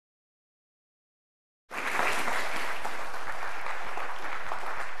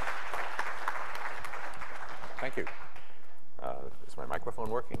Thank you. Is my microphone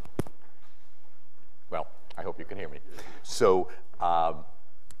working? Well, I hope you can hear me. So I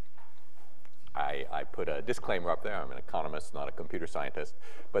put a disclaimer up there. I'm an economist, not a computer scientist.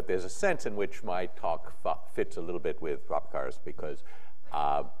 But there's a sense in which my talk fits a little bit with Prabhakar's, because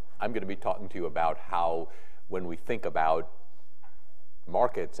I'm going to be talking to you about how, when we think about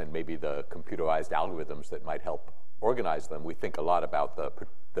markets and maybe the computerized algorithms that might help organize them, we think a lot about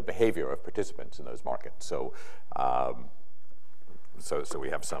the behavior of participants in those markets. So so we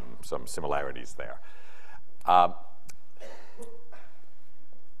have some similarities there. I'm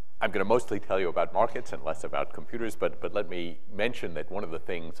going to mostly tell you about markets and less about computers, but let me mention that one of the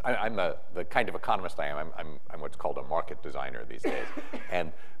things, I'm the kind of economist I am. I'm what's called a market designer these days.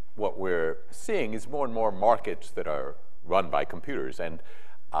 And what we're seeing is more and more markets that are run by computers. And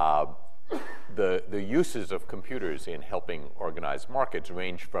the uses of computers in helping organize markets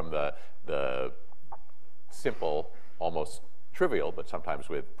range from the simple, almost trivial, but sometimes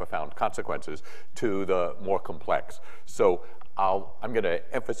with profound consequences, to the more complex. So I'm going to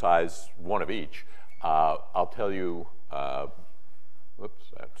emphasize one of each. I'll tell you, whoops,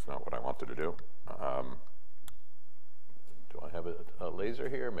 that's not what I wanted to do. Do I have a laser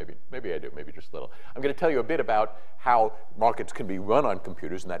here? Maybe I do, maybe just a little. I'm going to tell you a bit about how markets can be run on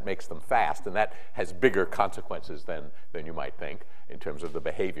computers, and that makes them fast, and that has bigger consequences than you might think in terms of the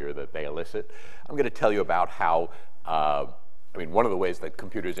behavior that they elicit. I'm going to tell you about how, one of the ways that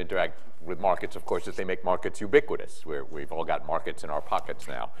computers interact with markets, of course, is they make markets ubiquitous. We've all got markets in our pockets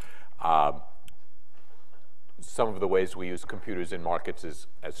now. Some of the ways we use computers in markets is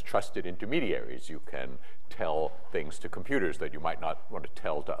as trusted intermediaries. You can tell things to computers that you might not want to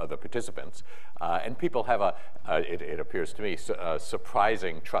tell to other participants. And people have it appears to me, a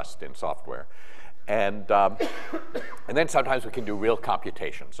surprising trust in software. And then sometimes we can do real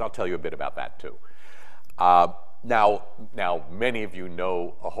computations. I'll tell you a bit about that too. Now, many of you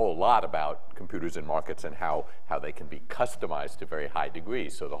know a whole lot about computers and markets and how they can be customized to very high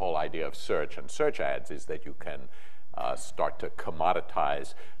degrees. So the whole idea of search and search ads is that you can start to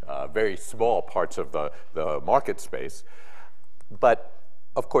commoditize very small parts of the market space. But,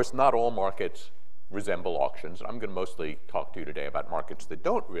 of course, not all markets resemble auctions. I'm going to mostly talk to you today about markets that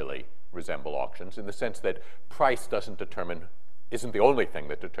don't really resemble auctions, in the sense that price isn't the only thing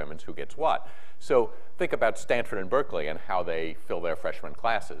that determines who gets what. So think about Stanford and Berkeley and how they fill their freshman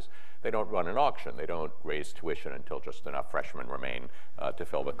classes. They don't run an auction. They don't raise tuition until just enough freshmen remain to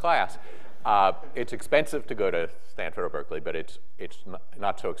fill the class. It's expensive to go to Stanford or Berkeley, but it's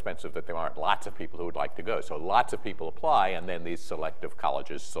not so expensive that there aren't lots of people who would like to go. So lots of people apply, and then these selective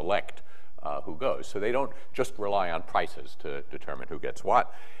colleges select who goes. So they don't just rely on prices to determine who gets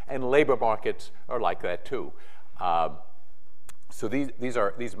what. And labor markets are like that too. So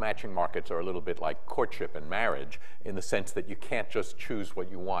these matching markets are a little bit like courtship and marriage, in the sense that you can't just choose what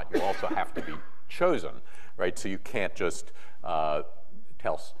you want. You also have to be chosen, right? So you can't just tell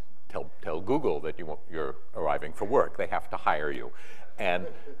Google that you're arriving for work. They have to hire you. And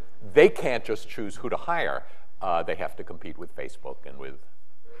they can't just choose who to hire. They have to compete with Facebook and with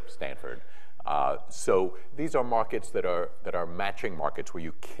Stanford. So these are markets that are matching markets, where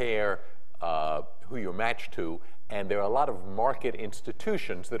you care who you're matched to. And there are a lot of market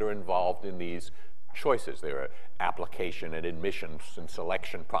institutions that are involved in these choices. There are application and admissions and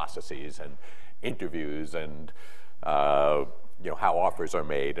selection processes and interviews and how offers are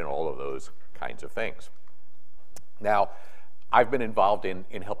made and all of those kinds of things. Now, I've been involved in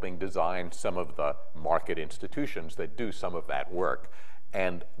helping design some of the market institutions that do some of that work.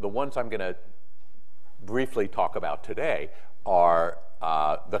 And the ones I'm going to briefly talk about today are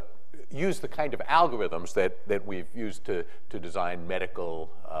use the kind of algorithms that we've used to design medical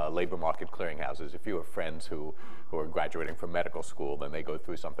labor market clearinghouses. If you have friends who are graduating from medical school, then they go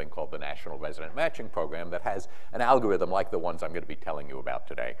through something called the National Resident Matching Program that has an algorithm like the ones I'm going to be telling you about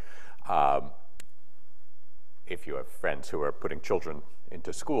today. If you have friends who are putting children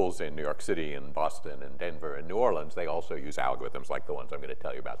into schools in New York City and Boston and Denver and New Orleans, they also use algorithms like the ones I'm going to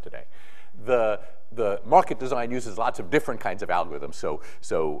tell you about today. The market design uses lots of different kinds of algorithms,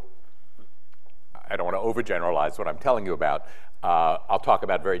 so I don't want to overgeneralize what I'm telling you about. I'll talk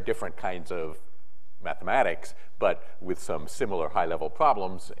about very different kinds of mathematics, but with some similar high-level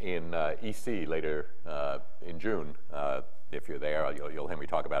problems in EC later in June. If you're there, you'll hear me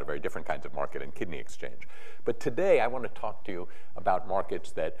talk about very different kinds of market and kidney exchange. But today, I want to talk to you about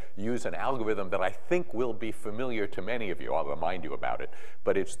markets that use an algorithm that I think will be familiar to many of you. I'll remind you about it.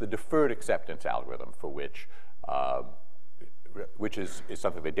 But it's the deferred acceptance algorithm, for which is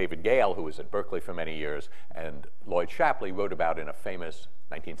something that David Gale, who was at Berkeley for many years, and Lloyd Shapley wrote about in a famous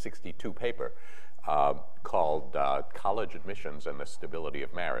 1962 paper. called College Admissions and the Stability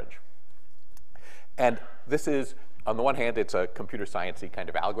of Marriage. And this is, on the one hand, it's a computer science-y kind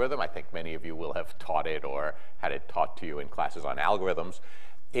of algorithm. I think many of you will have taught it or had it taught to you in classes on algorithms.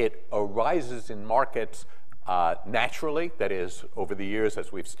 It arises in markets naturally. That is, over the years,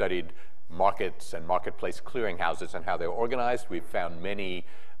 as we've studied markets and marketplace clearinghouses and how they're organized, we've found many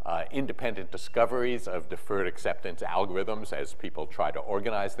independent discoveries of deferred acceptance algorithms as people try to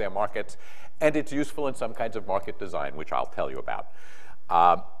organize their markets. And it's useful in some kinds of market design, which I'll tell you about.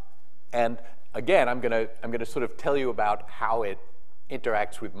 And again, I'm gonna sort of tell you about how it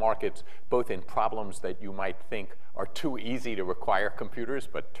interacts with markets, both in problems that you might think are too easy to require computers,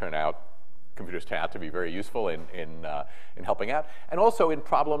 but computers turn out to be very useful in helping out, and also in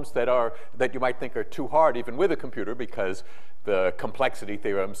problems that you might think are too hard, even with a computer, because the complexity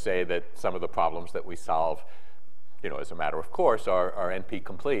theorems say that some of the problems that we solve, as a matter of course, are NP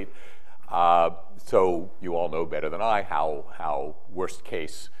complete. So you all know better than I how worst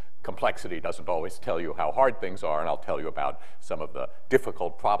case complexity doesn't always tell you how hard things are, and I'll tell you about some of the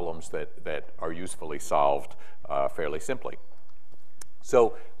difficult problems that are usefully solved fairly simply.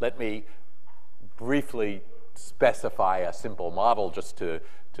 So let me briefly specify a simple model just to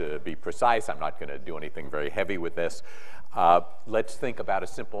be precise. I'm not going to do anything very heavy with this. Let's think about a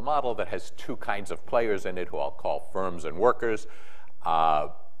simple model that has two kinds of players in it who I'll call firms and workers.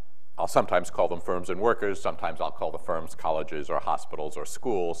 I'll sometimes call them firms and workers. Sometimes I'll call the firms colleges or hospitals or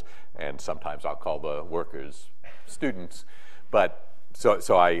schools. And sometimes I'll call the workers students. But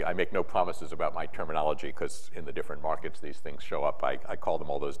so I make no promises about my terminology, because in the different markets these things show up. I call them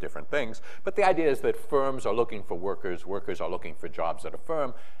all those different things. But the idea is that firms are looking for workers. Workers are looking for jobs at a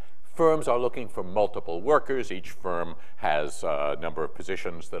firm. Firms are looking for multiple workers. Each firm has a number of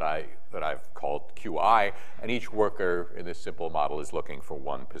positions that I've called QI, and each worker in this simple model is looking for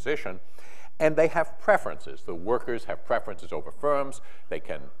one position. And they have preferences. The workers have preferences over firms. They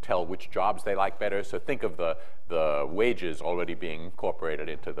can tell which jobs they like better. So think of the wages already being incorporated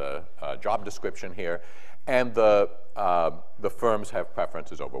into the job description here. And the firms have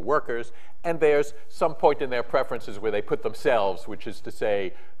preferences over workers. And there's some point in their preferences where they put themselves, which is to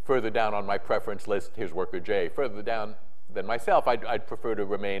say, further down on my preference list, here's worker J. Further down than myself, I'd prefer to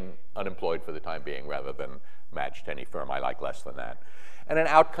remain unemployed for the time being rather than match to any firm I like less than that. And an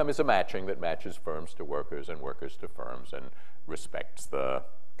outcome is a matching that matches firms to workers and workers to firms and respects the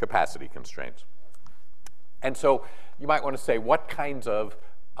capacity constraints. And so you might want to say, what kinds of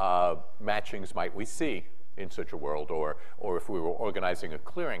matchings might we see in such a world? Or if we were organizing a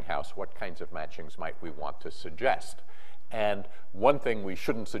clearinghouse, what kinds of matchings might we want to suggest? And one thing we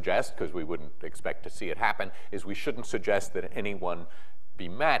shouldn't suggest, because we wouldn't expect to see it happen, is we shouldn't suggest that anyone be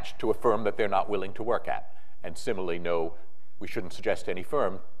matched to a firm that they're not willing to work at. And similarly, no, we shouldn't suggest to any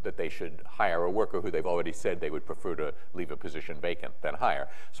firm that they should hire a worker who they've already said they would prefer to leave a position vacant than hire.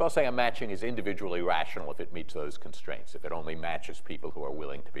 So I'll say a matching is individually rational if it meets those constraints, if it only matches people who are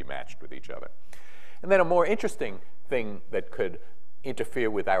willing to be matched with each other. And then a more interesting thing that could interfere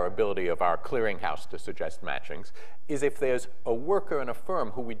with our ability of our clearinghouse to suggest matchings is if there's a worker and a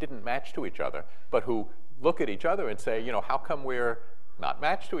firm who we didn't match to each other, but who look at each other and say, how come we're not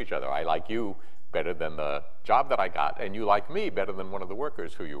matched to each other? I like you better than the job that I got, and you like me better than one of the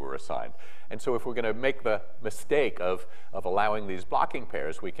workers who you were assigned. And so if we're going to make the mistake of allowing these blocking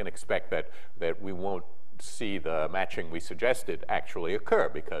pairs, we can expect that we won't see the matching we suggested actually occur,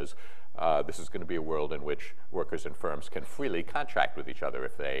 because this is going to be a world in which workers and firms can freely contract with each other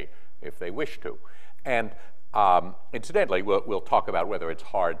if they wish to. And incidentally, we'll talk about whether it's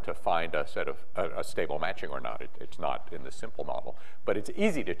hard to find a stable matching or not. It's not in the simple model. But it's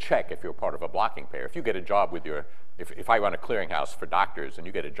easy to check if you're part of a blocking pair. If you get a job with if I run a clearinghouse for doctors and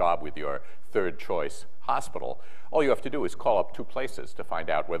you get a job with your third choice hospital, all you have to do is call up two places to find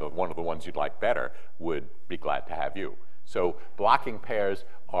out whether one of the ones you'd like better would be glad to have you. So blocking pairs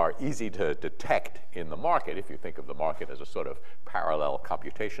are easy to detect in the market, if you think of the market as a sort of parallel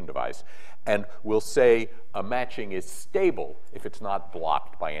computation device. And we'll say a matching is stable if it's not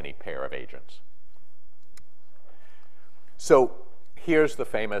blocked by any pair of agents. So here's the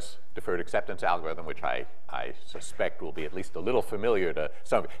famous deferred acceptance algorithm, which I suspect will be at least a little familiar to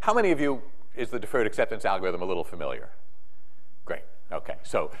some of you. How many of you is the deferred acceptance algorithm a little familiar? Great. OK.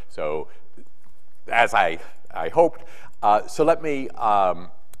 So as I hoped. So let me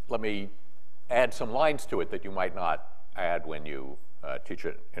add some lines to it that you might not add when you teach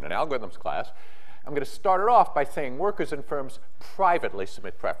it in an algorithms class. I'm going to start it off by saying workers and firms privately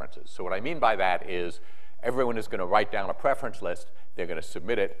submit preferences. So what I mean by that is everyone is going to write down a preference list. They're going to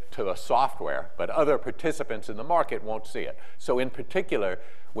submit it to the software, but other participants in the market won't see it. So in particular,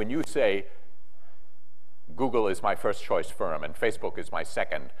 when you say, Google is my first choice firm, and Facebook is my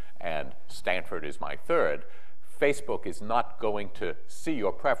second, and Stanford is my third, Facebook is not going to see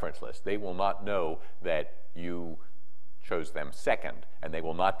your preference list. They will not know that you chose them second, and they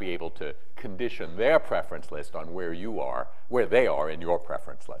will not be able to condition their preference list on where they are in your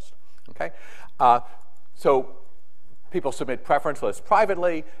preference list. Okay? So people submit preference lists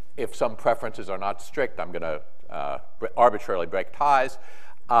privately. If some preferences are not strict, I'm going to arbitrarily break ties.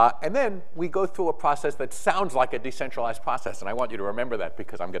 And then we go through a process that sounds like a decentralized process. And I want you to remember that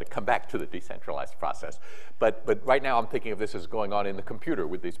because I'm going to come back to the decentralized process. But right now I'm thinking of this as going on in the computer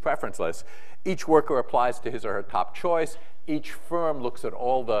with these preference lists. Each worker applies to his or her top choice. Each firm looks at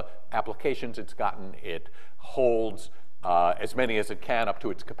all the applications it's gotten. It holds as many as it can up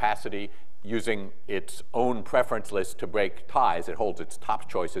to its capacity, using its own preference list to break ties. It holds its top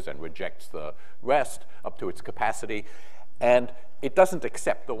choices and rejects the rest up to its capacity. And it doesn't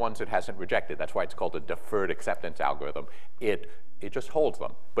accept the ones it hasn't rejected. That's why it's called a deferred acceptance algorithm. It just holds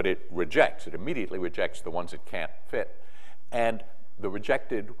them, but it immediately rejects the ones it can't fit. And the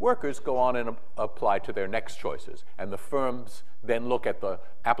rejected workers go on and apply to their next choices. And the firms then look at the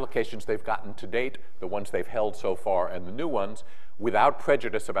applications they've gotten to date, the ones they've held so far, and the new ones, without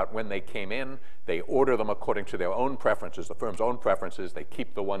prejudice about when they came in. They order them according to their own preferences, the firm's own preferences. They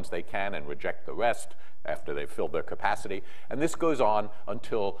keep the ones they can and reject the rest after they've filled their capacity. And this goes on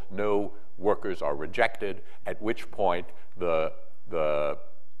until no workers are rejected, at which point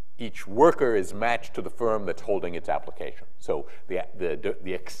each worker is matched to the firm that's holding its application. So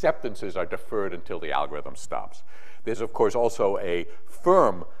the acceptances are deferred until the algorithm stops. There's, of course, also a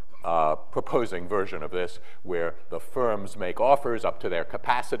firm proposing version of this, where the firms make offers up to their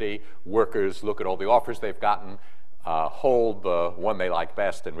capacity. Workers look at all the offers they've gotten, hold the one they like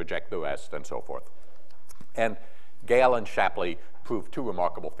best, and reject the rest, and so forth. And Gale and Shapley proved two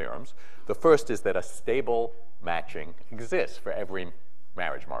remarkable theorems. The first is that a stable matching exists for every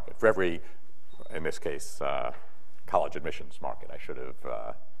marriage market, for every, in this case, college admissions market. I should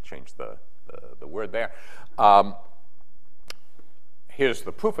have changed the word there. Here's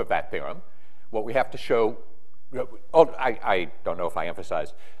the proof of that theorem. What we have to show, I don't know if I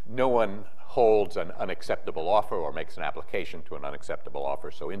emphasized, no one holds an unacceptable offer or makes an application to an unacceptable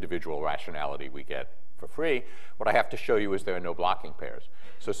offer, so individual rationality we get for free. What I have to show you is there are no blocking pairs.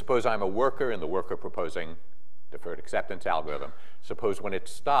 So suppose I'm a worker and the worker proposing deferred acceptance algorithm. Suppose when it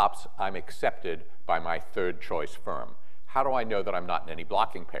stops, I'm accepted by my third choice firm. How do I know that I'm not in any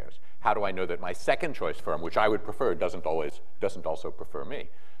blocking pairs? How do I know that my second choice firm, which I would prefer, doesn't also prefer me?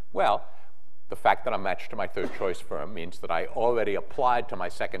 Well, the fact that I'm matched to my third choice firm means that I already applied to my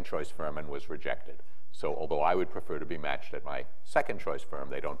second choice firm and was rejected. So although I would prefer to be matched at my second choice firm,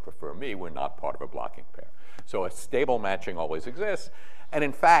 they don't prefer me. We're not part of a blocking pair. So a stable matching always exists. And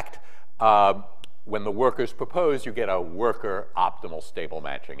in fact, when the workers propose, you get a worker optimal stable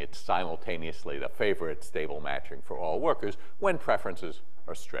matching. It's simultaneously the favorite stable matching for all workers when preferences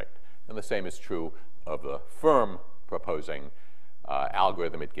are strict. And the same is true of the firm proposing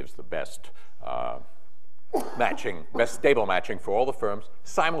algorithm. It gives the best best stable matching for all the firms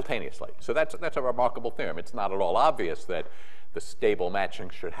simultaneously. So that's a remarkable theorem. It's not at all obvious that the stable matching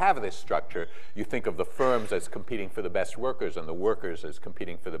should have this structure. You think of the firms as competing for the best workers and the workers as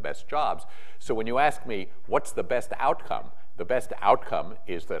competing for the best jobs. So when you ask me, what's the best outcome? The best outcome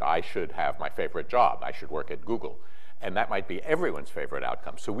is that I should have my favorite job. I should work at Google. And that might be everyone's favorite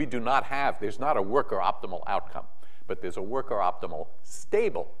outcome. So we do not have, there's not a worker optimal outcome, but there's a worker optimal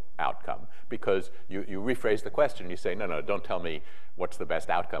stable outcome, because you rephrase the question. You say, no, don't tell me what's the best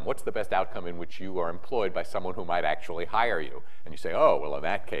outcome. What's the best outcome in which you are employed by someone who might actually hire you? And you say, oh, well, in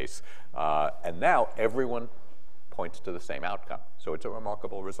that case. And now everyone points to the same outcome. So it's a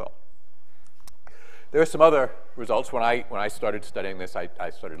remarkable result. There are some other results. When I started studying this,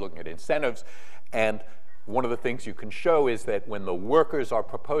 I started looking at incentives. And one of the things you can show is that when the workers are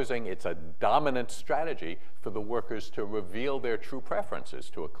proposing, it's a dominant strategy for the workers to reveal their true preferences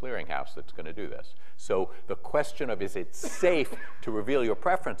to a clearinghouse that's going to do this. So the question of, is it safe to reveal your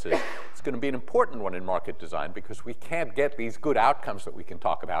preferences, is going to be an important one in market design, because we can't get these good outcomes that we can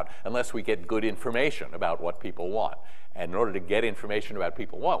talk about unless we get good information about what people want. And in order to get information about what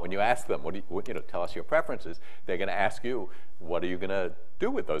people want, when you ask them, tell us your preferences, they're going to ask you, what are you going to do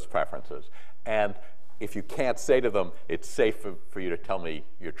with those preferences? And if you can't say to them, it's safe for you to tell me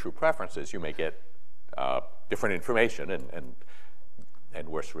your true preferences, you may get different information and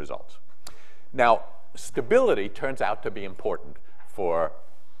worse results. Now, stability turns out to be important for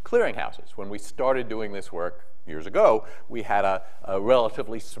clearinghouses. When we started doing this work years ago, we had a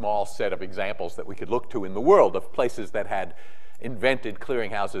relatively small set of examples that we could look to in the world of places that had invented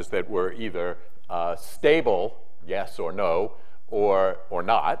clearinghouses that were either stable, yes or no, or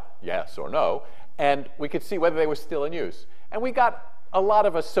not, yes or no, and we could see whether they were still in use. And we got a lot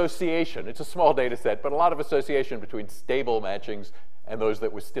of association. It's a small data set, but a lot of association between stable matchings and those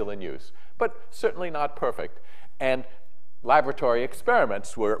that were still in use, but certainly not perfect. And laboratory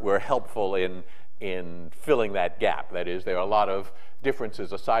experiments were helpful in filling that gap. That is, there are a lot of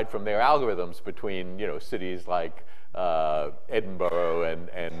differences aside from their algorithms between cities like Edinburgh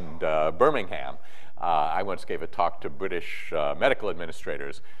and Birmingham. I once gave a talk to British medical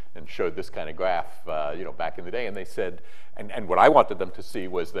administrators and showed this kind of graph back in the day, and they said, and what I wanted them to see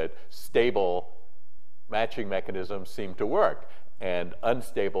was that stable matching mechanisms seem to work and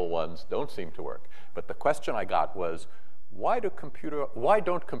unstable ones don't seem to work. But the question I got was, why don't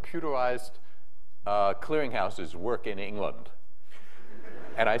computerized clearinghouses work in England?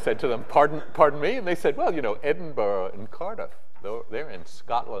 And I said to them, pardon me? And they said, well, Edinburgh and Cardiff, they're in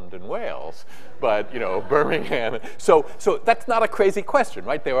Scotland and Wales, but Birmingham. So that's not a crazy question,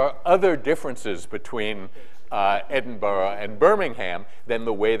 right? There are other differences between Edinburgh and Birmingham than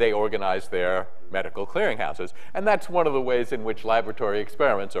the way they organize their medical clearinghouses. And that's one of the ways in which laboratory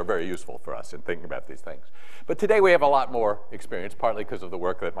experiments are very useful for us in thinking about these things. But today we have a lot more experience, partly because of the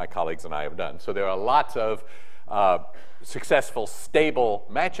work that my colleagues and I have done. So there are lots of successful, stable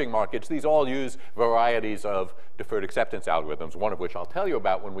matching markets. These all use varieties of deferred acceptance algorithms, one of which I'll tell you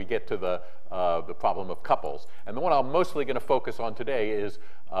about when we get to the problem of couples. And the one I'm mostly going to focus on today is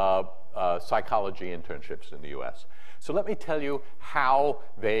psychology internships in the US. So let me tell you how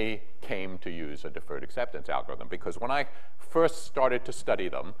they came to use a deferred acceptance algorithm, because when I first started to study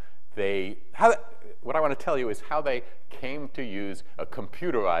them, what I want to tell you is how they came to use a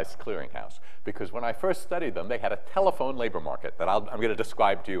computerized clearinghouse. Because when I first studied them, they had a telephone labor market that I'm going to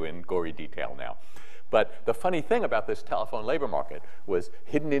describe to you in gory detail now. But the funny thing about this telephone labor market was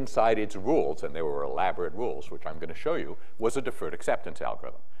hidden inside its rules, and there were elaborate rules, which I'm going to show you, was a deferred acceptance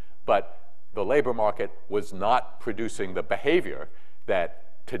algorithm. But the labor market was not producing the behavior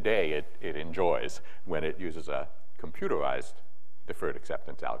that today it enjoys when it uses a computerized deferred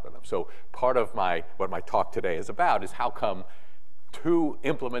acceptance algorithm. So part of what my talk today is about is how come two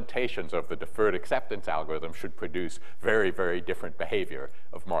implementations of the deferred acceptance algorithm should produce very, very different behavior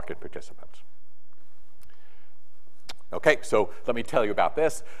of market participants. Okay, so let me tell you about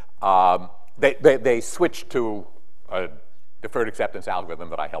this. They switched to a deferred acceptance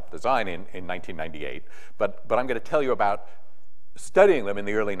algorithm that I helped design in 1998, but I'm going to tell you about studying them in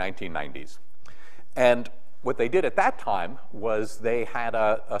the early 1990s. And what they did at that time was they had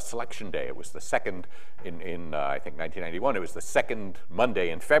a selection day. It was the second, in I think 1991, it was the second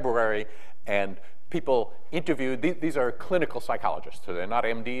Monday in February, and people interviewed, these are clinical psychologists, so they're not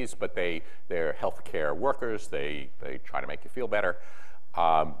MDs, but they're healthcare workers. They try to make you feel better.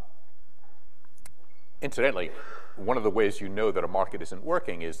 Incidentally, one of the ways you know that a market isn't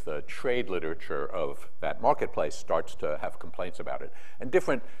working is the trade literature of that marketplace starts to have complaints about it. And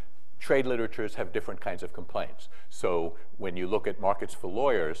different trade literatures have different kinds of complaints. So when you look at markets for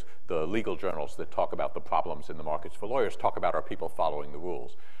lawyers, the legal journals that talk about the problems in the markets for lawyers talk about are people following the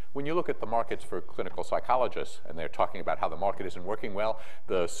rules. When you look at the markets for clinical psychologists, and they're talking about how the market isn't working well,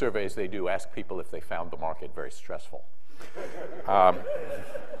 the surveys they do ask people if they found the market very stressful.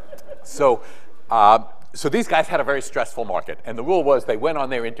 So these guys had a very stressful market, and the rule was they went on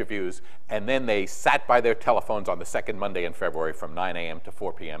their interviews, and then they sat by their telephones on the second Monday in February from 9 a.m. to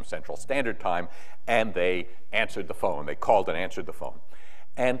 4 p.m. Central Standard Time, and they answered the phone. They called and answered the phone.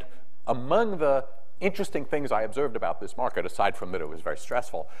 And among the interesting things I observed about this market, aside from that it was very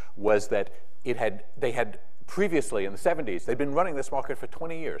stressful, was that they had previously, in the 70s, they'd been running this market for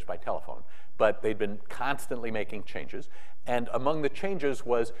 20 years by telephone, but they'd been constantly making changes. And among the changes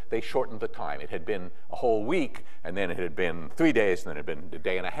was they shortened the time. It had been a whole week, and then it had been 3 days, and then it had been a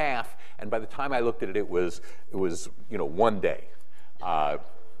day and a half. And by the time I looked at it, it was 1 day, right?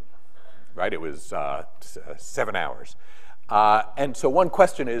 It was 7 hours. And so one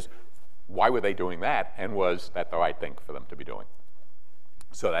question is, why were they doing that? And was that the right thing for them to be doing?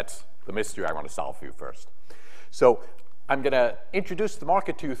 So that's the mystery I want to solve for you first. So I'm going to introduce the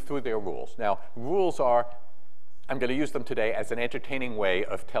market to you through their rules. Now, rules are, I'm going to use them today as an entertaining way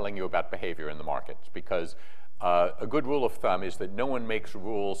of telling you about behavior in the markets, because a good rule of thumb is that no one makes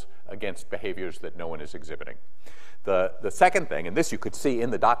rules against behaviors that no one is exhibiting. The second thing, and this you could see in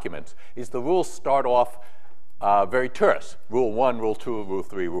the documents, is the rules start off very terse. Rule 1, Rule 2, Rule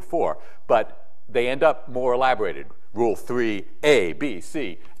 3, Rule 4. But they end up more elaborated. Rule 3, A, B,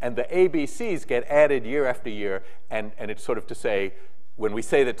 C. And the A, B, Cs get added year after year, and it's sort of to say, when we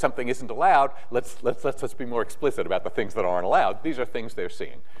say that something isn't allowed, let's be more explicit about the things that aren't allowed. These are things they're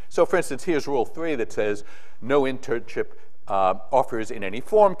seeing. So for instance, here's Rule 3 that says no internship offers in any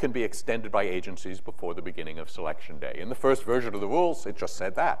form can be extended by agencies before the beginning of selection day. In the first version of the rules, it just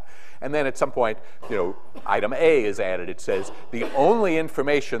said that. And then at some point, item A is added. It says the only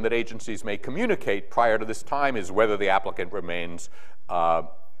information that agencies may communicate prior to this time is whether the applicant remains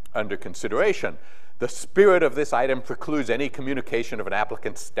under consideration. The spirit of this item precludes any communication of an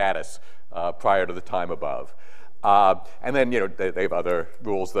applicant's status prior to the time above. And then, they have other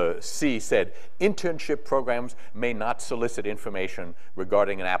rules. The C said, internship programs may not solicit information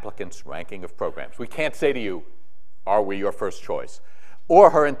regarding an applicant's ranking of programs. We can't say to you, are we your first choice? Or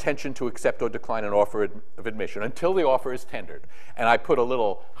her intention to accept or decline an offer of admission until the offer is tendered. And I put a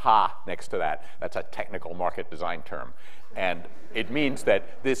little ha next to that. That's a technical market design term. And it means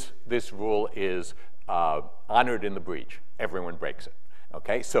that this rule is honored in the breach. Everyone breaks it.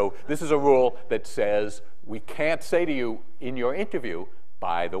 Okay, so this is a rule that says we can't say to you in your interview,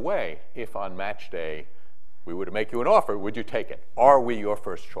 by the way, if on match day we were to make you an offer, would you take it? Are we your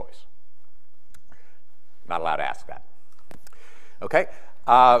first choice? Not allowed to ask that. Okay,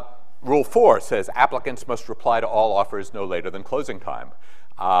 Rule 4 says applicants must reply to all offers no later than closing time.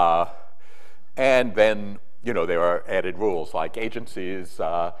 And then there are added rules like agencies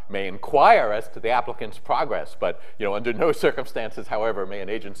may inquire as to the applicant's progress, but under no circumstances, however, may an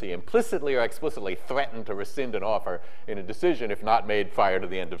agency implicitly or explicitly threaten to rescind an offer in a decision if not made prior to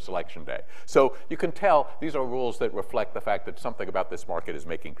the end of selection day. So you can tell these are rules that reflect the fact that something about this market is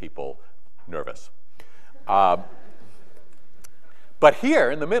making people nervous. But here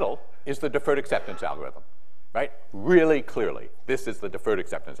in the middle is the deferred acceptance algorithm. Right? Really clearly, this is the deferred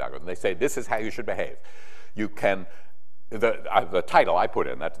acceptance algorithm. They say this is how you should behave. You can, the title I put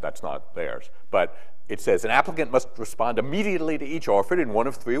in, that's not theirs, but it says an applicant must respond immediately to each offered in one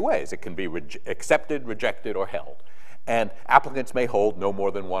of 3 ways. It can be accepted, rejected, or held. And applicants may hold no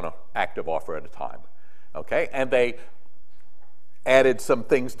more than one active offer at a time. Okay? And they added some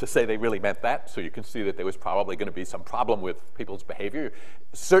things to say they really meant that, so you can see that there was probably going to be some problem with people's behavior.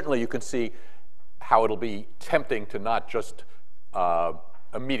 Certainly you can see how it'll be tempting to not just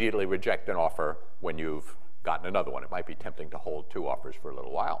immediately reject an offer when you've gotten another one. It might be tempting to hold 2 offers for a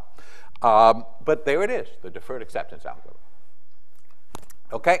little while. But there it is, the deferred acceptance algorithm.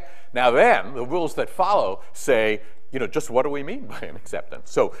 Okay, now then, the rules that follow say, just what do we mean by an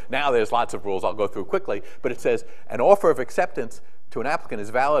acceptance? So now there's lots of rules I'll go through quickly, but it says an offer of acceptance to an applicant is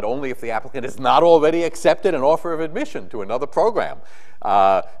valid only if the applicant has not already accepted an offer of admission to another program.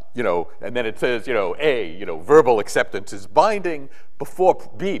 And then it says, A, verbal acceptance is binding.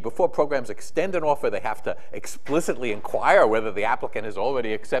 Before programs extend an offer, they have to explicitly inquire whether the applicant has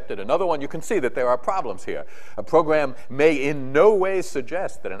already accepted another one. You can see that there are problems here. A program may in no way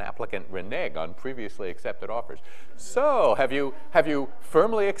suggest that an applicant renege on previously accepted offers. So have you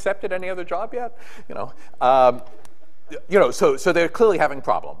firmly accepted any other job yet? So they're clearly having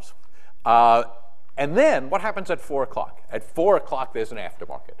problems. And then what happens at 4 o'clock? At 4 o'clock, there's an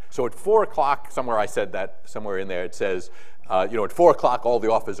aftermarket. So at 4 o'clock, somewhere I said that, somewhere in there, it says, at 4 o'clock, all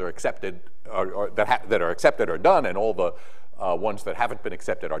the offers are accepted, or that are accepted are done, and all the ones that haven't been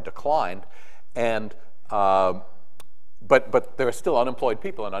accepted are declined. And but there are still unemployed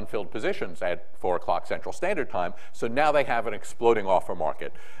people in unfilled positions at 4 o'clock Central Standard Time. So now they have an exploding offer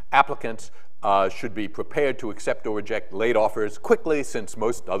market. Applicants should be prepared to accept or reject late offers quickly, since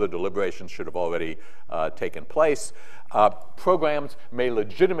most other deliberations should have already taken place. Programs may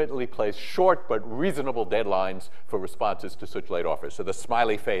legitimately place short but reasonable deadlines for responses to such late offers. So the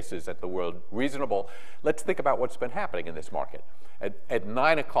smiley face is at the word reasonable. Let's think about what's been happening in this market. At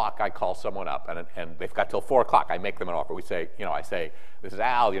 9 o'clock, I call someone up, and they've got till 4 o'clock. I make them an offer. We say, I say, this is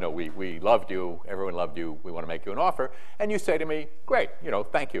Al. We loved you. Everyone loved you. We want to make you an offer. And you say to me, great.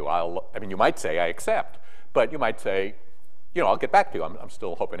 Thank you. You might say I accept, but you might say, I'll get back to you. I'm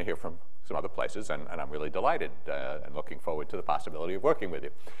still hoping to hear from some other places, and I'm really delighted and looking forward to the possibility of working with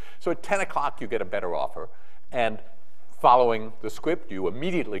you. So at 10 o'clock, you get a better offer, and following the script, you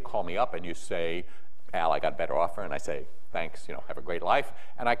immediately call me up and you say, Al, I got a better offer, and I say, thanks, have a great life.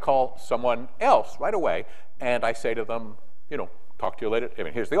 And I call someone else right away, and I say to them, talk to you later.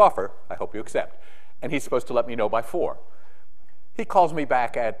 Here's the offer. I hope you accept. And he's supposed to let me know by 4. He calls me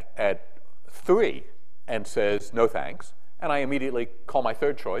back at 3 and says, no thanks. And I immediately call my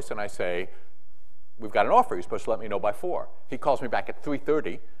third choice, and I say, we've got an offer. You're supposed to let me know by 4. He calls me back at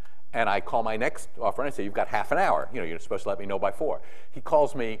 3:30, and I call my next offer, and I say, you've got half an hour. You're supposed to let me know by 4. He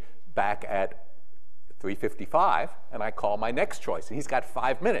calls me back at 3:55, and I call my next choice. And he's got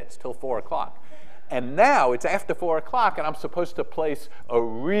 5 minutes till 4 o'clock. And now it's after 4 o'clock, and I'm supposed to place a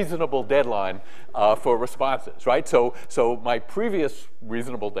reasonable deadline for responses, right? So my previous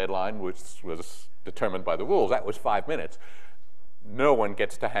reasonable deadline, which was determined by the rules, that was 5 minutes. No one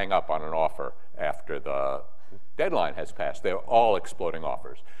gets to hang up on an offer after the deadline has passed. They're all exploding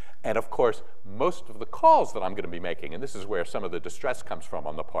offers. And of course, most of the calls that I'm going to be making, and this is where some of the distress comes from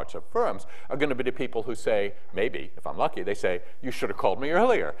on the parts of firms, are going to be to people who say, maybe, if I'm lucky, they say, you should have called me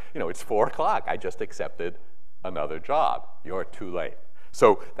earlier. You know, it's 4 o'clock. I just accepted another job. You're too late.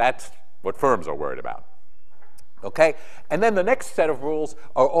 So that's what firms are worried about. Okay? And then the next set of rules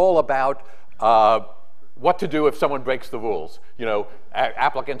are all about what to do if someone breaks the rules. You know,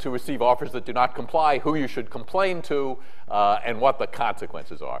 applicants who receive offers that do not comply, who you should complain to, and what the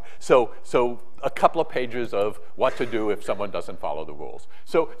consequences are. So a couple of pages of what to do if someone doesn't follow the rules.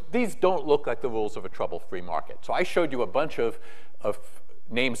 So these don't look like the rules of a trouble-free market. So I showed you a bunch of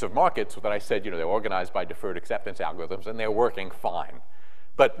names of markets that I said, you know, they're organized by deferred acceptance algorithms, and they're working fine.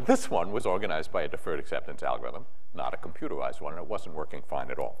 But this one was organized by a deferred acceptance algorithm, not a computerized one, and it wasn't working fine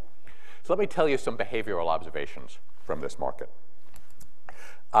at all. So let me tell you some behavioral observations from this market.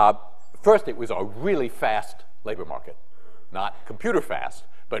 First, it was a really fast labor market. Not computer fast,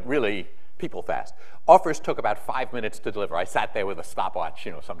 but really people fast. Offers took about 5 minutes to deliver. I sat there with a stopwatch,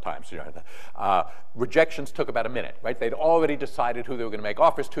 you know, sometimes. You know, rejections took about a minute, right? They'd already decided who they were going to make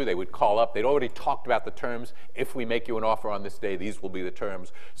offers to. They would call up. They'd already talked about the terms. If we make you an offer on this day, these will be the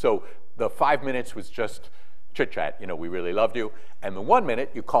terms. So the 5 minutes was just chit-chat, you know, we really loved you. And the 1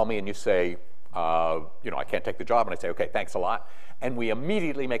 minute, you call me and you say, you know, I can't take the job. And I say, OK, thanks a lot. And we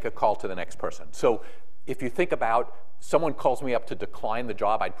immediately make a call to the next person. So if you think about someone calls me up to decline the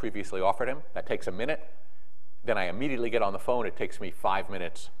job I'd previously offered him, that takes a minute. Then I immediately get on the phone. It takes me 5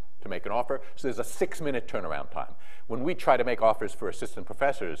 minutes to make an offer. So there's a 6-minute turnaround time. When we try to make offers for assistant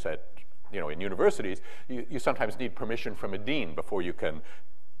professors at, you know, in universities, you sometimes need permission from a dean before you can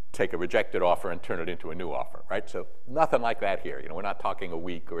take a rejected offer and turn it into a new offer, right? So nothing like that here. You know, we're not talking a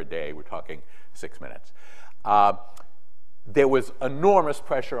week or a day. We're talking 6 minutes. There was enormous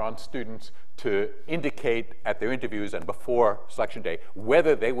pressure on students to indicate at their interviews and before selection day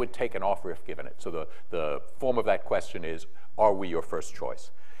whether they would take an offer if given it. So the form of that question is, are we your first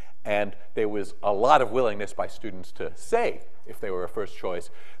choice? And there was a lot of willingness by students to say if they were a first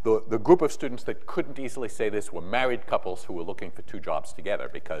choice. The group of students that couldn't easily say this were married couples who were looking for 2 jobs together,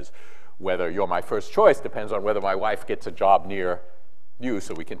 because whether you're my first choice depends on whether my wife gets a job near you,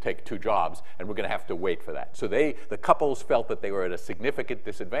 so we can take 2 jobs, and we're going to have to wait for that. So the couples felt that they were at a significant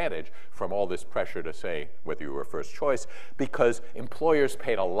disadvantage from all this pressure to say whether you were first choice, because employers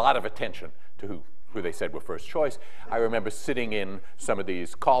paid a lot of attention to who they said were first choice. I remember sitting in some of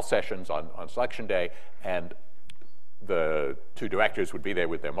these call sessions on selection day, and the 2 directors would be there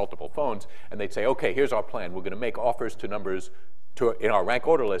with their multiple phones, and they'd say, OK, here's our plan. We're going to make offers to numbers, in our rank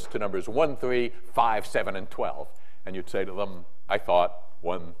order list, to numbers 1, 3, 5, 7, and 12. And you'd say to them, I thought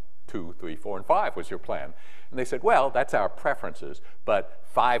 1, 2, 3, 4, and 5 was your plan. And they said, well, that's our preferences, but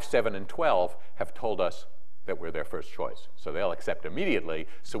 5, 7, and 12 have told us that we're their first choice. So they'll accept immediately,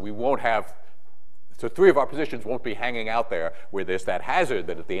 so we won't have, so 3 of our positions won't be hanging out there where there's that hazard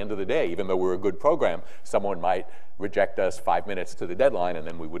that at the end of the day, even though we're a good program, someone might reject us 5 minutes to the deadline, and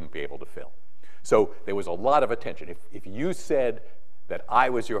then we wouldn't be able to fill. So there was a lot of attention. If you said that I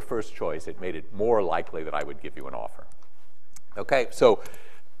was your first choice, it made it more likely that I would give you an offer. Okay, so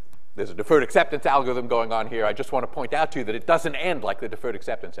there's a deferred acceptance algorithm going on here. I just want to point out to you that it doesn't end like the deferred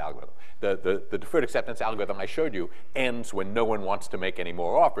acceptance algorithm. The deferred acceptance algorithm I showed you ends when no one wants to make any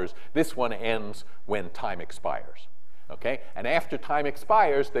more offers. This one ends when time expires. Okay, and after time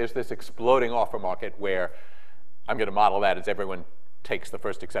expires, there's this exploding offer market where I'm going to model that as everyone takes the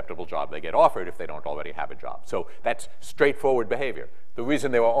first acceptable job they get offered if they don't already have a job. So that's straightforward behavior. The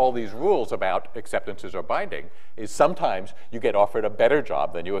reason there are all these rules about acceptances or binding is sometimes you get offered a better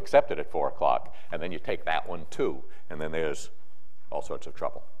job than you accepted at 4 o'clock, and then you take that one too, and then there's all sorts of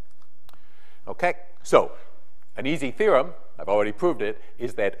trouble. Okay, so an easy theorem, I've already proved it,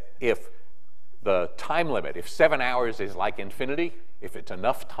 is that if the time limit, if 7 hours is like infinity, if it's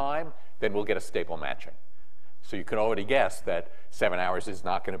enough time, then we'll get a stable matching. So you can already guess that 7 hours is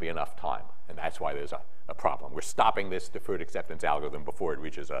not going to be enough time, and that's why there's a problem. We're stopping this deferred acceptance algorithm before it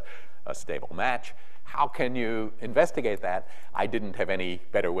reaches a stable match. How can you investigate that? I didn't have any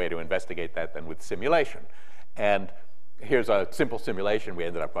better way to investigate that than with simulation. And here's a simple simulation. We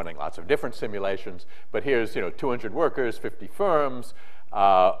ended up running lots of different simulations, but here's 200 workers, 50 firms.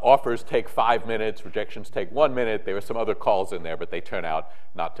 Offers take 5 minutes, rejections take 1 minute. There are some other calls in there, but they turn out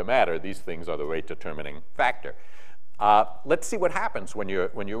not to matter. These things are the rate determining factor. Let's see what happens when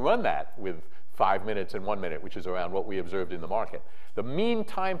you run that with 5 minutes and 1 minute, which is around what we observed in the market. The mean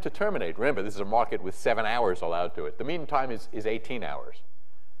time to terminate, remember, this is a market with 7 hours allowed to it. The mean time is 18 hours.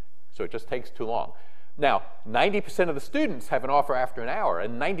 So it just takes too long. Now, 90% of the students have an offer after an hour,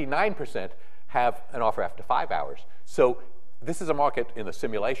 and 99% have an offer after 5 hours. So this is a market in the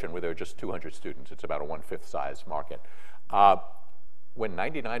simulation where there are just 200 students. It's about a 1/5 size market. When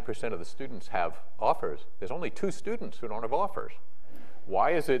 99% of the students have offers, there's only 2 students who don't have offers. Why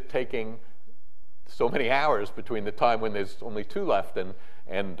is it taking so many hours between the time when there's only 2 left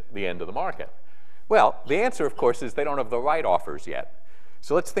and the end of the market? Well, the answer, of course, is they don't have the right offers yet.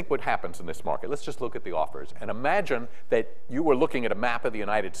 So let's think what happens in this market. Let's just look at the offers. And imagine that you were looking at a map of the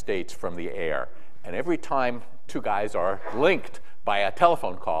United States from the air. And every time 2 guys are linked by a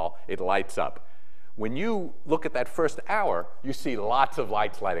telephone call, it lights up. When you look at that first hour, you see lots of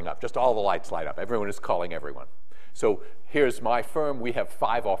lights lighting up. Just all the lights light up. Everyone is calling everyone. So here's my firm. We have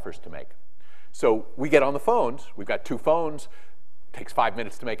 5 offers to make. So we get on the phones. We've got 2 phones. It takes 5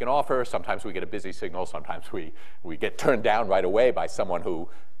 minutes to make an offer. Sometimes we get a busy signal. Sometimes we get turned down right away by someone who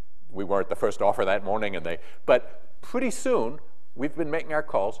we weren't the first offer that morning. But pretty soon, we've been making our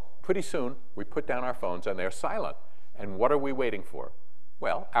calls. Pretty soon, we put down our phones and they're silent. And what are we waiting for?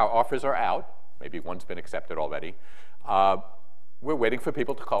 Well, our offers are out. Maybe one's been accepted already. We're waiting for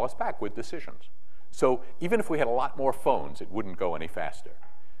people to call us back with decisions. So even if we had a lot more phones, it wouldn't go any faster.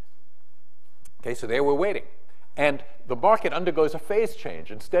 Okay, so there we're waiting. And the market undergoes a phase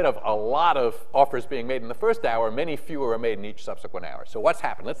change. Instead of a lot of offers being made in the first hour, many fewer are made in each subsequent hour. So what's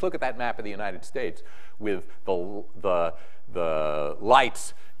happened? Let's look at that map of the United States with the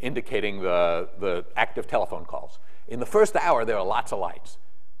lights indicating the active telephone calls. In the first hour, there are lots of lights.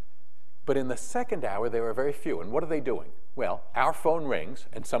 But in the second hour, there are very few. And what are they doing? Well, our phone rings,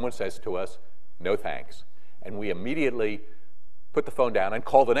 and someone says to us, "No thanks." And we immediately put the phone down and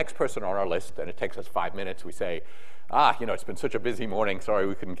call the next person on our list, and it takes us 5 minutes. We say, it's been such a busy morning. Sorry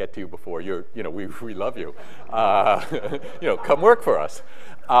we couldn't get to you before. We love you. Come work for us.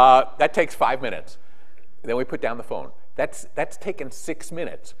 That takes 5 minutes. Then we put down the phone. That's taken 6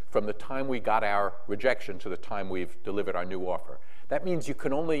 minutes from the time we got our rejection to the time we've delivered our new offer. That means you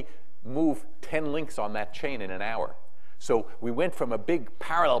can only move 10 links on that chain in an hour. So we went from a big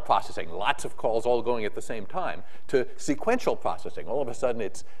parallel processing, lots of calls all going at the same time, to sequential processing. All of a sudden,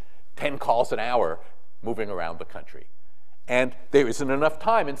 it's 10 calls an hour moving around the country. And there isn't enough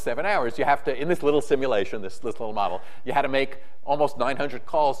time in 7 hours. You have to, in this little simulation, this little model, you had to make almost 900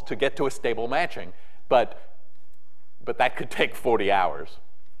 calls to get to a stable matching. But that could take 40 hours.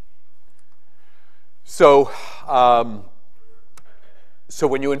 So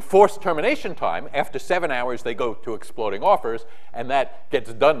when you enforce termination time, after 7 hours, they go to exploding offers, and that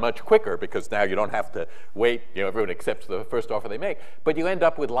gets done much quicker because now you don't have to wait. Everyone accepts the first offer they make. But you end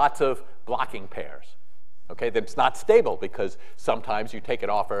up with lots of blocking pairs. Okay, that's not stable because sometimes you take an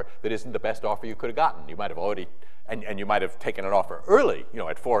offer that isn't the best offer you could have gotten. You might have already, and you might have taken an offer early,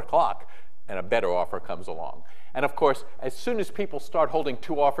 at 4 o'clock, and a better offer comes along. And of course, as soon as people start holding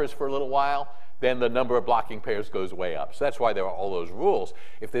 2 offers for a little while, then the number of blocking pairs goes way up. So that's why there are all those rules.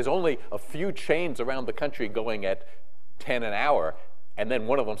 If there's only a few chains around the country going at 10 an hour, and then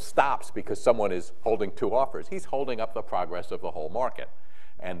one of them stops because someone is holding 2 offers, he's holding up the progress of the whole market.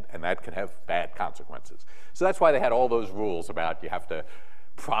 And that can have bad consequences. So that's why they had all those rules about you have to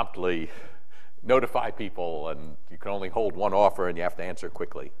promptly notify people, and you can only hold 1 offer, and you have to answer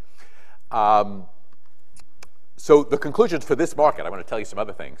quickly. So the conclusions for this market, I want to tell you some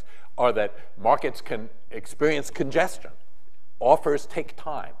other things, are that markets can experience congestion. Offers take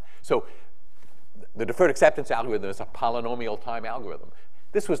time. So the deferred acceptance algorithm is a polynomial time algorithm.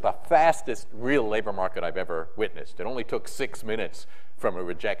 This was the fastest real labor market I've ever witnessed. It only took 6 minutes from a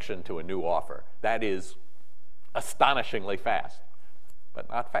rejection to a new offer. That is astonishingly fast, but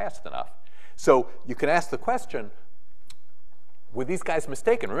not fast enough. So you can ask the question, were these guys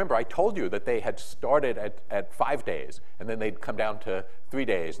mistaken? Remember, I told you that they had started at 5 days, and then they'd come down to 3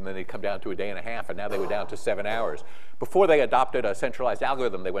 days, and then they'd come down to a day and a half, and now they were down to 7 hours. Before they adopted a centralized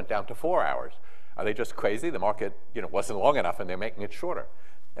algorithm, they went down to 4 hours. Are they just crazy? The market wasn't long enough, and they're making it shorter.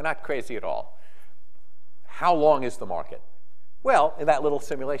 They're not crazy at all. How long is the market? Well, in that little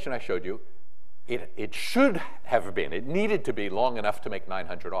simulation I showed you, it should have been, it needed to be long enough to make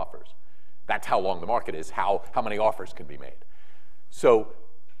 900 offers. That's how long the market is, how many offers can be made. So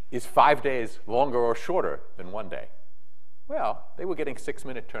is 5 days longer or shorter than 1 day? Well, they were getting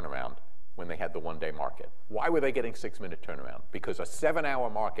 6-minute turnaround when they had the 1-day market. Why were they getting 6-minute turnaround? Because a 7-hour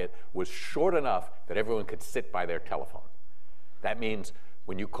market was short enough that everyone could sit by their telephone. That means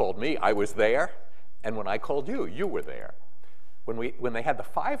when you called me, I was there, and when I called you, you were there. When they had the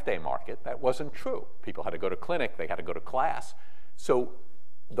 5-day market, that wasn't true. People had to go to clinic, they had to go to class. So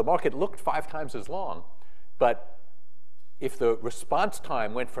the market looked 5 times as long, but if the response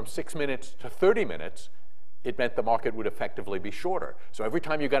time went from 6 minutes to 30 minutes, it meant the market would effectively be shorter. So every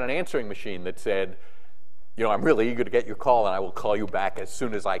time you got an answering machine that said, you know, I'm really eager to get your call and I will call you back as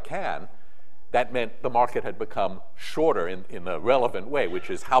soon as I can, that meant the market had become shorter in a relevant way, which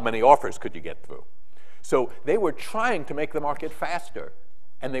is how many offers could you get through. So they were trying to make the market faster,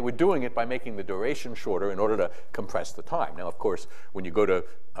 and they were doing it by making the duration shorter in order to compress the time. Now, of course, when you go to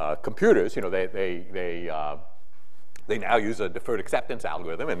computers, you know, they now use a deferred acceptance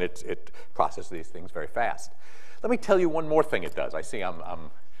algorithm, and it processes these things very fast. Let me tell you one more thing it does. I see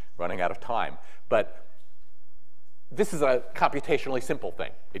I'm running out of time, but this is a computationally simple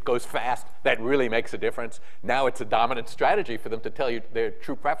thing. It goes fast. That really makes a difference. Now it's a dominant strategy for them to tell you their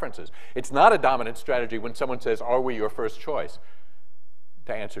true preferences. It's not a dominant strategy when someone says, are we your first choice?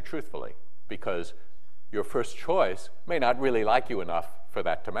 To answer truthfully, because your first choice may not really like you enough for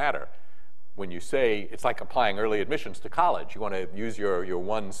that to matter. When you say, it's like applying early admissions to college. You want to use your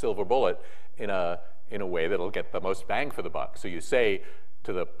one silver bullet in a way that'll get the most bang for the buck. So you say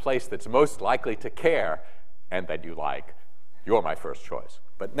to the place that's most likely to care and that you like, you're my first choice.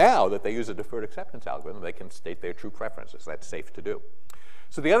 But now that they use a deferred acceptance algorithm, they can state their true preferences. That's safe to do.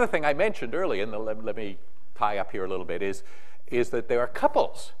 So the other thing I mentioned earlier, and let me tie up here a little bit, is that there are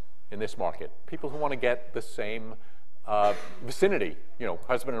couples in this market, people who want to get the same vicinity, you know,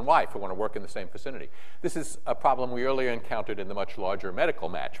 husband and wife who want to work in the same vicinity. This is a problem we earlier encountered in the much larger medical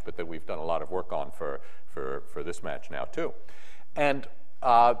match, but that we've done a lot of work on for this match now too. And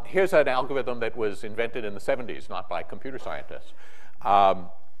here's an algorithm that was invented in the 70s, not by computer scientists.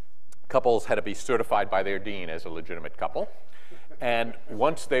 Couples had to be certified by their dean as a legitimate couple. And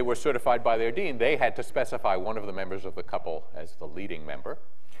once they were certified by their dean, they had to specify one of the members of the couple as the leading member.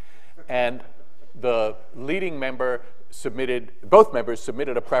 And the leading member both members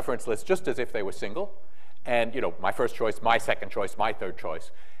submitted a preference list just as if they were single. And, you know, my first choice, my second choice, my third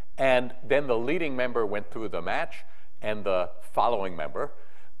choice. And then the leading member went through the match, and the following member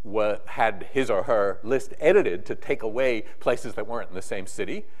had his or her list edited to take away places that weren't in the same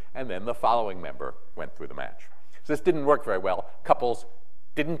city, and then the following member went through the match. So this didn't work very well. Couples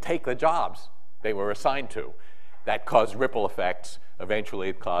didn't take the jobs they were assigned to. That caused ripple effects. Eventually,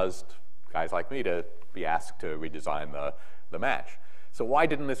 it caused guys like me to be asked to redesign the match. So why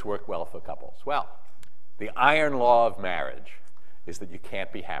didn't this work well for couples? Well, the iron law of marriage is that you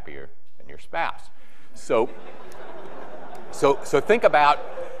can't be happier than your spouse. So think about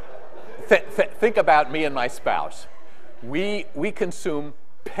me and my spouse. We consume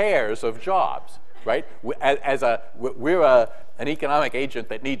pairs of jobs, right? We're an economic agent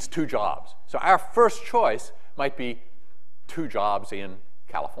that needs 2 jobs. So our first choice might be 2 jobs in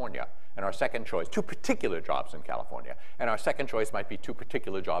California, and our second choice, 2 particular jobs in California, and our second choice might be 2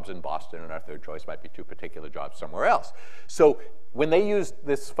 particular jobs in Boston, and our third choice might be 2 particular jobs somewhere else. So when they use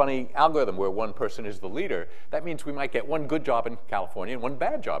this funny algorithm where one person is the leader, that means we might get 1 good job in California and 1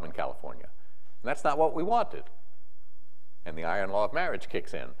 bad job in California. And that's not what we wanted. And the iron law of marriage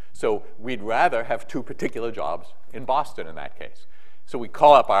kicks in. So we'd rather have 2 particular jobs in Boston in that case. So we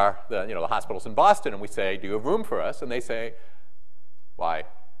call up the hospitals in Boston and we say, do you have room for us? And they say, why,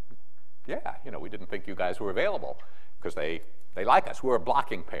 yeah, we didn't think you guys were available, because they like us. We're a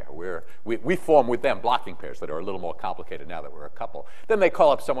blocking pair. We form with them blocking pairs that are a little more complicated now that we're a couple. Then they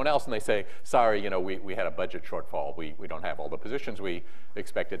call up someone else and they say, sorry, we had a budget shortfall. We don't have all the positions we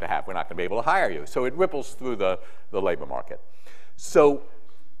expected to have. We're not going to be able to hire you. So it ripples through the labor market. So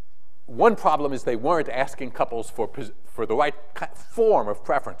one problem is they weren't asking couples for the right form of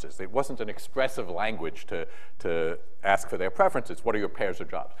preferences. It wasn't an expressive language to ask for their preferences. What are your pairs of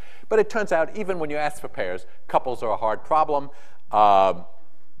jobs? But it turns out, even when you ask for pairs, couples are a hard problem.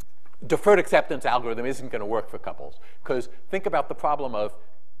 Deferred acceptance algorithm isn't going to work for couples. Because think about the problem of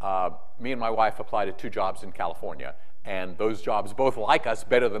me and my wife apply to 2 jobs in California, and those jobs both like us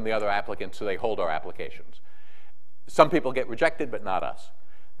better than the other applicants, so they hold our applications. Some people get rejected, but not us.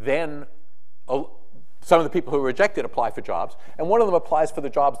 Then some of the people who are rejected apply for jobs, and one of them applies for the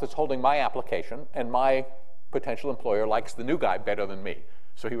jobs that's holding my application, and my potential employer likes the new guy better than me,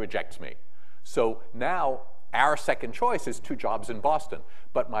 so he rejects me. So now our second choice is 2 jobs in Boston,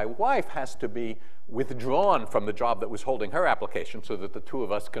 but my wife has to be withdrawn from the job that was holding her application so that the 2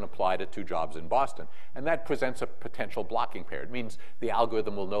 of us can apply to 2 jobs in Boston. And that presents a potential blocking pair. It means the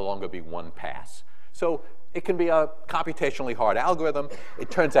algorithm will no longer be one pass. So it can be a computationally hard algorithm.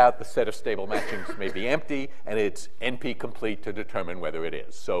 It turns out the set of stable matchings may be empty, and it's NP complete to determine whether it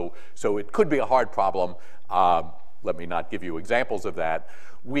is. So it could be a hard problem. let me not give you examples of that.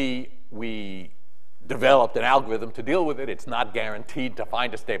 We developed an algorithm to deal with it. It's not guaranteed to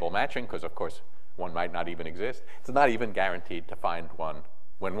find a stable matching, because of course one might not even exist. It's not even guaranteed to find one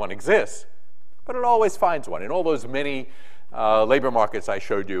when one exists, but it always finds one. In all those many labor markets I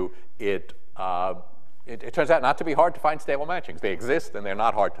showed you, it turns out not to be hard to find stable matchings. They exist, and they're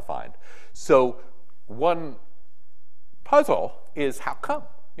not hard to find. So one puzzle is, how come?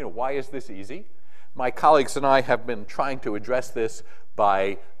 Why is this easy? My colleagues and I have been trying to address this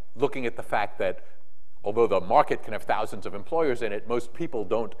by looking at the fact that although the market can have thousands of employers in it, most people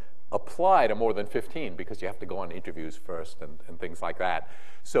don't apply to more than 15 because you have to go on interviews first and things like that.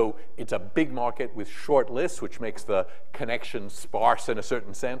 So it's a big market with short lists, which makes the connections sparse in a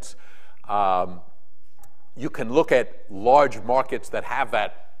certain sense. You can look at large markets that have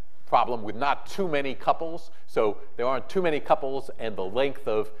that problem with not too many couples. So there aren't too many couples, and the length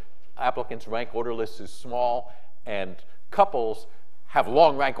of applicants' rank order lists is small, and couples have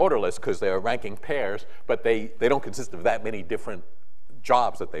long rank order lists because they are ranking pairs, but they don't consist of that many different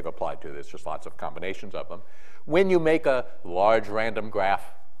jobs that they've applied to. There's just lots of combinations of them. When you make a large random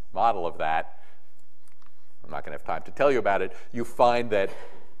graph model of that, I'm not going to have time to tell you about it, you find that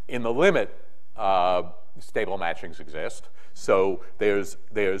in the limit, stable matchings exist. So there's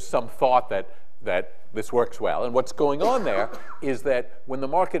some thought that this works well. And what's going on there is that when the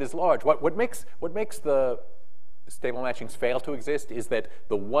market is large, what makes the stable matchings fail to exist is that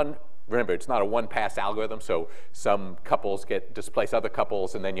remember, it's not a one-pass algorithm, so some couples displace other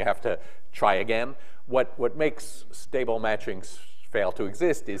couples, and then you have to try again. What makes stable matchings fail to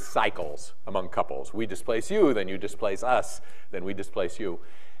exist is cycles among couples. We displace you, then you displace us, then we displace you.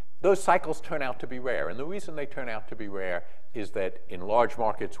 Those cycles turn out to be rare, and the reason they turn out to be rare is that in large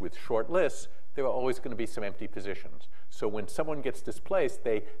markets with short lists, there are always going to be some empty positions. So when someone gets displaced,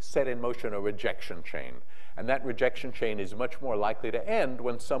 they set in motion a rejection chain. And that rejection chain is much more likely to end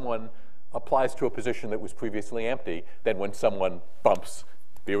when someone applies to a position that was previously empty than when someone bumps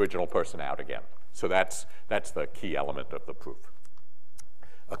the original person out again. So that's the key element of the proof.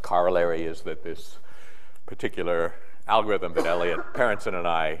 A corollary is that this particular algorithm that Elliot Parenson and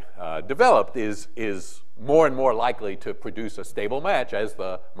I developed is more and more likely to produce a stable match as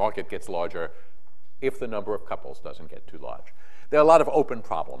the market gets larger if the number of couples doesn't get too large. There are a lot of open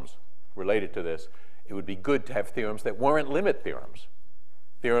problems related to this. It would be good to have theorems that weren't limit theorems,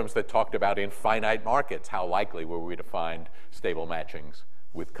 theorems that talked about in finite markets, how likely were we to find stable matchings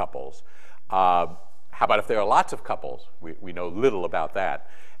with couples. How about if there are lots of couples? We know little about that.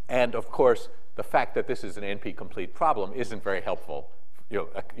 And of course, the fact that this is an NP-complete problem isn't very helpful. You're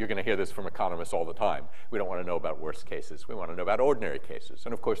going to hear this from economists all the time. We don't want to know about worst cases. We want to know about ordinary cases.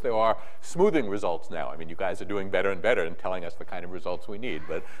 And of course, there are smoothing results now. I mean, you guys are doing better and better in telling us the kind of results we need,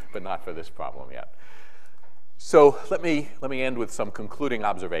 but not for this problem yet. So let me end with some concluding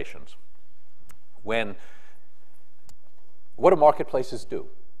observations. What do marketplaces do?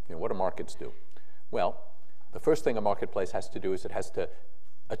 What do markets do? Well, the first thing a marketplace has to do is it has to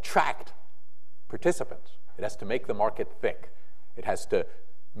attract participants. It has to make the market thick. It has to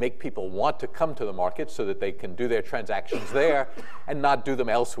make people want to come to the market so that they can do their transactions there and not do them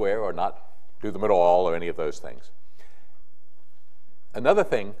elsewhere or not do them at all or any of those things. Another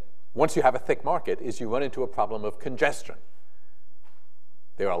thing, once you have a thick market, is you run into a problem of congestion.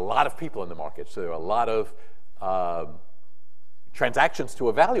 There are a lot of people in the market, so there are a lot of transactions to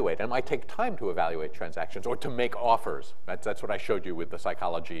evaluate, and it might take time to evaluate transactions or to make offers. That's what I showed you with the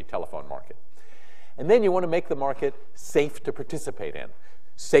psychology telephone market. And then you want to make the market safe to participate in,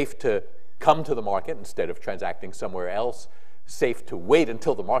 safe to come to the market instead of transacting somewhere else, safe to wait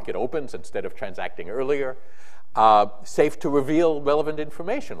until the market opens instead of transacting earlier, safe to reveal relevant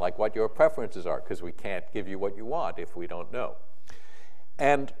information like what your preferences are, because we can't give you what you want if we don't know.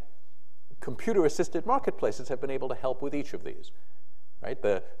 And computer-assisted marketplaces have been able to help with each of these. Right?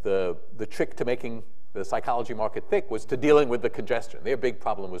 The trick to making the psychology market thick was to dealing with the congestion. Their big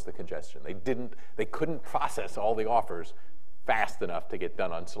problem was the congestion. They couldn't process all the offers fast enough to get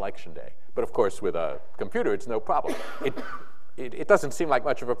done on selection day. But of course, with a computer, it's no problem. It doesn't seem like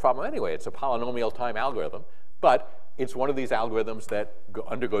much of a problem anyway. It's a polynomial time algorithm, but it's one of these algorithms that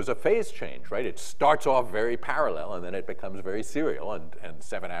undergoes a phase change, right? It starts off very parallel, and then it becomes very serial, and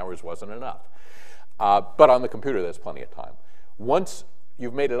 7 hours wasn't enough. But on the computer, there's plenty of time. Once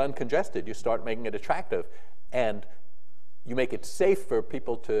you've made it uncongested, you start making it attractive, and you make it safe for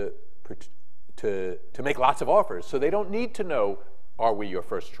people to make lots of offers. So they don't need to know, are we your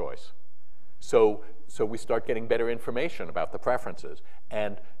first choice? So we start getting better information about the preferences.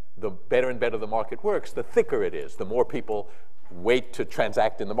 And the better and better the market works, the thicker it is, the more people wait to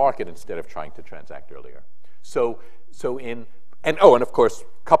transact in the market instead of trying to transact earlier. And of course,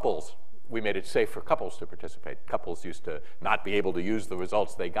 couples, we made it safe for couples to participate. Couples used to not be able to use the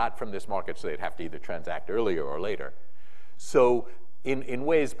results they got from this market, so they'd have to either transact earlier or later. So in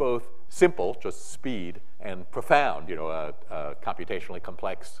ways both simple, just speed, and profound, a computationally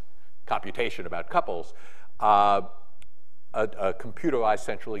complex computation about couples, a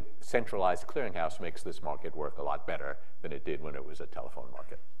computerized, centralized clearinghouse makes this market work a lot better than it did when it was a telephone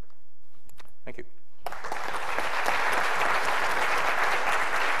market. Thank you.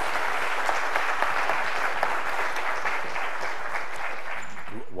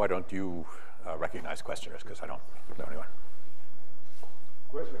 Why don't you recognize questioners, because I don't know anyone.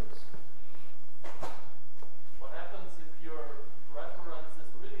 Questions? What happens if your preferences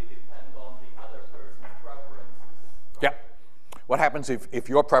really depend on the other person's preferences? Yeah. What happens if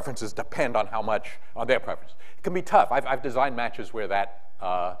your preferences depend on on their preference? It can be tough. I've designed matches where that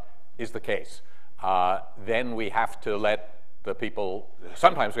is the case. Then we have to let the people,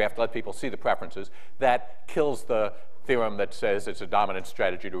 sometimes we have to let people see the preferences. That kills the theorem that says it's a dominant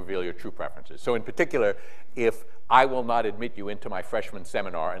strategy to reveal your true preferences. So in particular, if I will not admit you into my freshman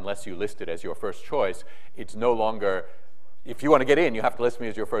seminar unless you list it as your first choice, it's no longer, if you want to get in, you have to list me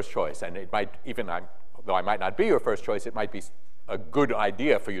as your first choice. And it might, though I might not be your first choice, it might be a good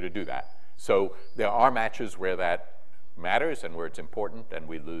idea for you to do that. So there are matches where that matters and where it's important, and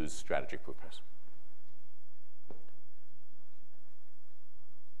we lose strategy proofness.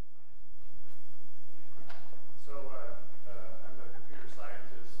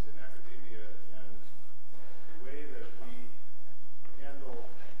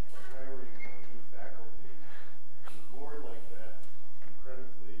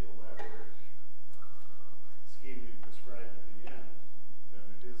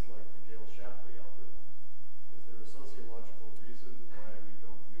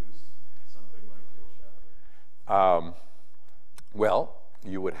 Well,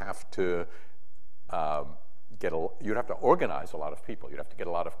 you would have to you'd have to organize a lot of people. You'd have to get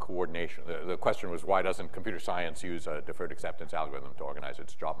a lot of coordination. The question was, why doesn't computer science use a deferred acceptance algorithm to organize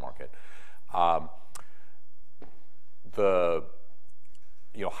its job market?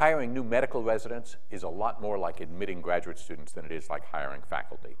 Hiring new medical residents is a lot more like admitting graduate students than it is like hiring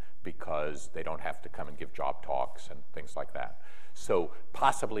faculty, because they don't have to come and give job talks and things like that. So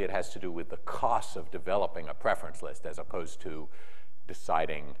possibly it has to do with the costs of developing a preference list as opposed to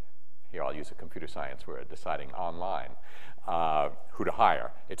deciding, here I'll use a computer science word, deciding online who to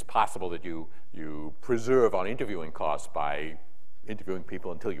hire. It's possible that you preserve on interviewing costs by interviewing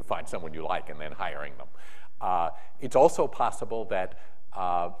people until you find someone you like and then hiring them. It's also possible that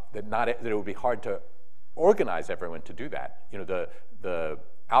that it would be hard to organize everyone to do that. The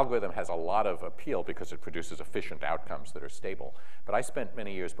algorithm has a lot of appeal because it produces efficient outcomes that are stable. But I spent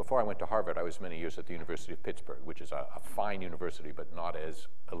many years, before I went to Harvard, I was many years at the University of Pittsburgh, which is a fine university, but not as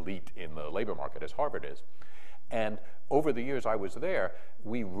elite in the labor market as Harvard is. And over the years I was there,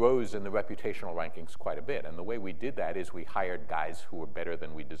 we rose in the reputational rankings quite a bit. And the way we did that is we hired guys who were better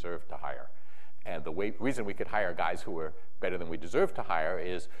than we deserved to hire. And the reason we could hire guys who were better than we deserved to hire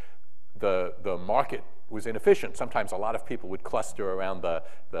is the market was inefficient. Sometimes a lot of people would cluster around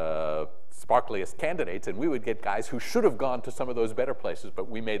the sparkliest candidates, and we would get guys who should have gone to some of those better places, but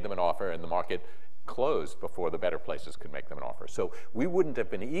we made them an offer, and the market closed before the better places could make them an offer. So we wouldn't have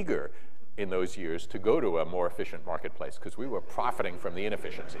been eager in those years to go to a more efficient marketplace because we were profiting from the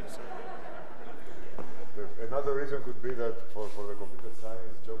inefficiencies. Another reason could be that for the computer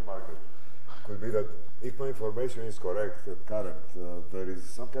science job market, could be that if my information is correct and current, there is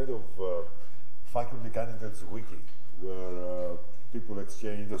some kind of faculty candidates wiki where people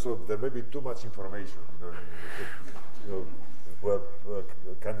exchange. So there may be too much information, where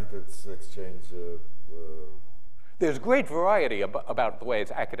candidates exchange. There's great variety about the way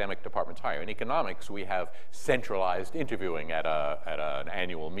its academic departments hire. In economics, we have centralized interviewing at an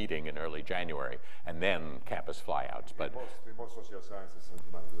annual meeting in early January, and then campus flyouts. But in most social sciences and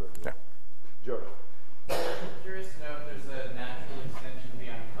humanities. Yeah. Joe. I'm curious to know if there's a natural extension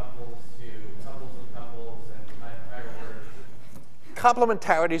beyond couples to couples of couples and higher orders.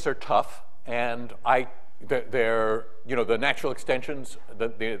 Complementarities are tough, and the natural extensions,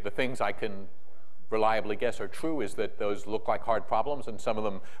 the things I can reliably guess are true is that those look like hard problems, and some of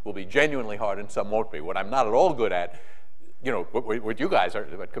them will be genuinely hard and some won't be. What I'm not at all good at, what you guys are,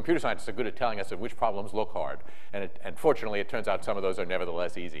 what computer scientists are good at telling us which problems look hard. And fortunately, it turns out some of those are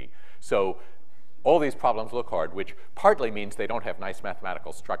nevertheless easy. So all these problems look hard, which partly means they don't have nice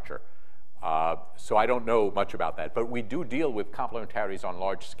mathematical structure. So I don't know much about that. But we do deal with complementarities on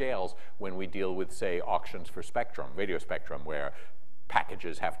large scales when we deal with, say, auctions for spectrum, radio spectrum, where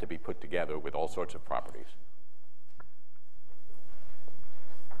packages have to be put together with all sorts of properties.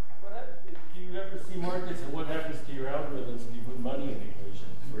 Do you ever see markets, and what happens to your algorithms when you put money in the equation,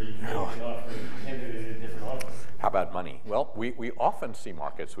 where you can make an offer and candidate a different offer? How about money? Well, we often see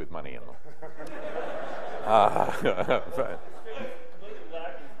markets with money in them.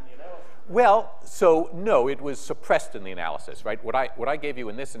 Well, so no, it was suppressed in the analysis, right? What I gave you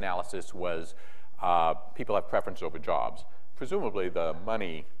in this analysis was people have preference over jobs. Presumably, the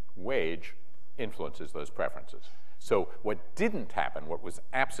money wage influences those preferences. So what didn't happen, what was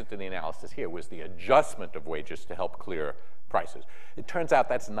absent in the analysis here, was the adjustment of wages to help clear prices. It turns out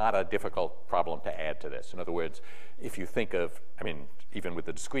that's not a difficult problem to add to this. In other words, if you think of, I mean, even with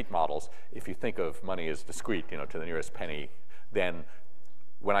the discrete models, if you think of money as discrete, you know, to the nearest penny, then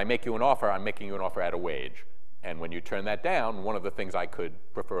when I make you an offer, I'm making you an offer at a wage. And when you turn that down, one of the things I could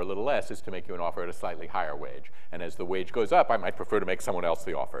prefer a little less is to make you an offer at a slightly higher wage. And as the wage goes up, I might prefer to make someone else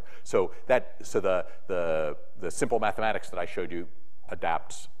the offer. So the simple mathematics that I showed you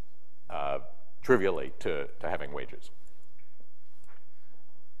adapts trivially to having wages.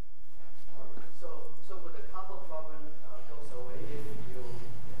 So would the couple problem goes away if you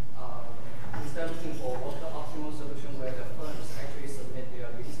instead of looking for what the optimal solution where the firms actually submit their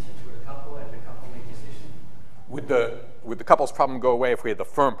list to the couple and the couple make decision? Would the couple's problem go away if we had the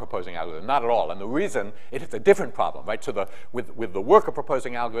firm proposing algorithm? Not at all. And the reason, it's a different problem, right? So with the worker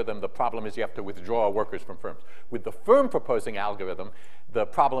proposing algorithm, the problem is you have to withdraw workers from firms. With the firm proposing algorithm, the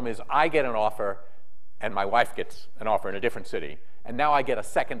problem is I get an offer and my wife gets an offer in a different city, and now I get a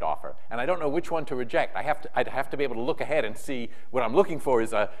second offer, and I don't know which one to reject. I'd have to be able to look ahead and see what I'm looking for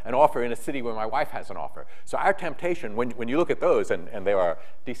is an offer in a city where my wife has an offer. So our temptation, when you look at those, and there are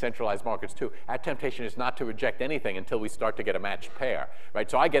decentralized markets too, our temptation is not to reject anything until we start to get a matched pair, right?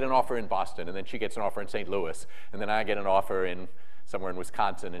 So I get an offer in Boston, and then she gets an offer in St. Louis, and then I get an offer in somewhere in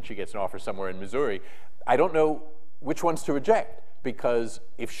Wisconsin, and she gets an offer somewhere in Missouri. I don't know which ones to reject, because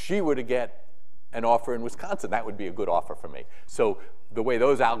if she were to get an offer in Wisconsin, that would be a good offer for me. So the way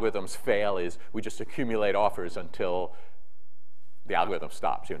those algorithms fail is we just accumulate offers until the algorithm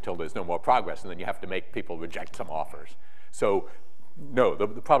stops, until there's no more progress, and then you have to make people reject some offers. So no, the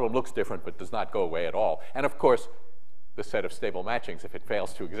problem looks different, but does not go away at all. And of course, the set of stable matchings, if it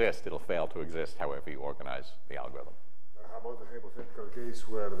fails to exist, it'll fail to exist however you organize the algorithm. How about a hypothetical case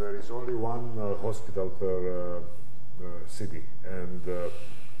where there is only one hospital per city, and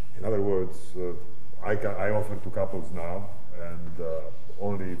in other words, I offer to couples now, and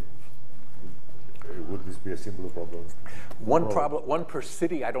only would this be a simpler problem? One per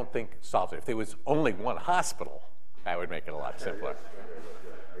city, I don't think solves it. If there was only one hospital, that would make it a lot simpler.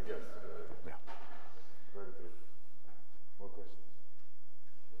 I guess. Yeah. Very true. More questions?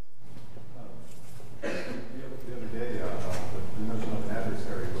 The other day, the notion of an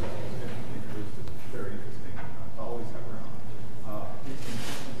adversary was introduced. It's very interesting. I always have around. In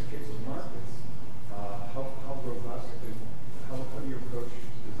the case of markets, how robust, how do you approach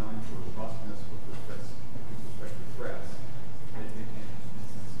design for robustness with respect to threats?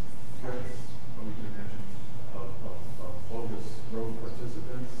 What we can imagine of bogus road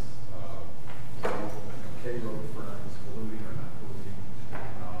participants, K-road firms colluding or not colluding,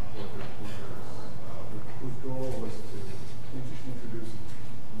 whose goal was to introduce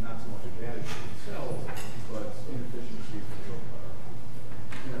not so much advantage to themselves, but inefficiency for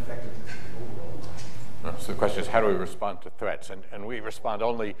ineffectiveness overall. So the question is, how do we respond to threats? And we respond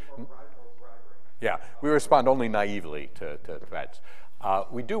only, we respond only naively to threats.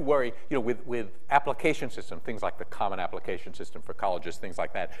 We do worry, with application systems, things like the Common Application System for colleges, things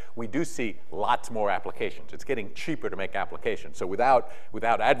like that, we do see lots more applications. It's getting cheaper to make applications. So without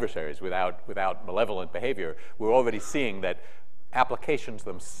adversaries, without malevolent behavior, we're already seeing that applications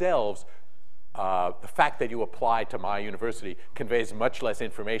themselves, the fact that you apply to my university conveys much less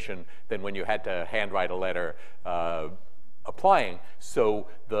information than when you had to handwrite a letter applying. So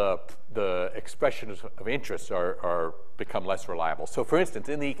the expressions of interest are become less reliable. So for instance,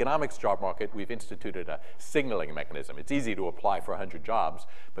 in the economics job market, we've instituted a signaling mechanism. It's easy to apply for 100 jobs,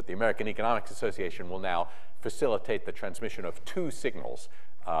 but the American Economics Association will now facilitate the transmission of 2 signals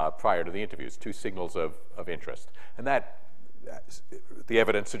prior to the interviews, 2 signals of interest. And the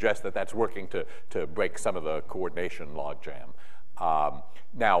evidence suggests that that's working to break some of the coordination logjam.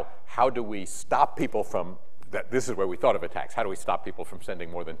 Now, how do we stop people from, this is where we thought of attacks, how do we stop people from sending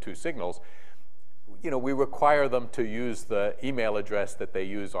more than 2 signals? We require them to use the email address that they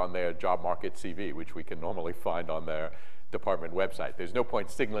use on their job market CV, which we can normally find on their department website. There's no point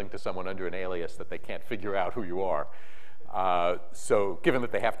signaling to someone under an alias that they can't figure out who you are. So given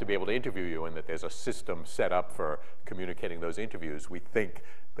that they have to be able to interview you and that there's a system set up for communicating those interviews, we think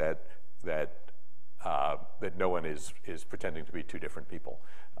that no one is pretending to be 2 different people.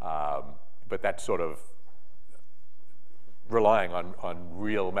 But that's sort of relying on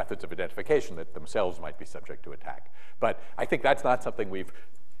real methods of identification that themselves might be subject to attack. But I think that's not something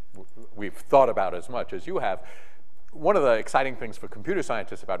we've thought about as much as you have. One of the exciting things for computer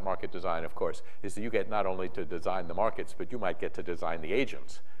scientists about market design, of course, is that you get not only to design the markets, but you might get to design the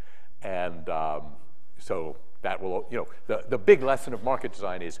agents. And so that will, the big lesson of market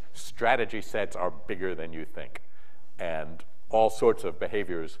design is strategy sets are bigger than you think. And all sorts of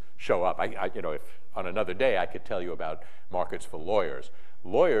behaviors show up. If on another day I could tell you about markets for lawyers.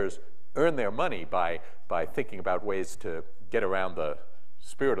 Lawyers earn their money by thinking about ways to get around the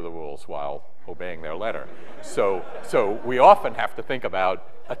spirit of the rules while obeying their letter. So we often have to think about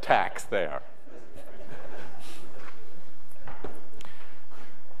attacks there.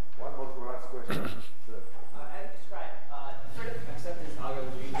 One more last question. As described, sort of acceptance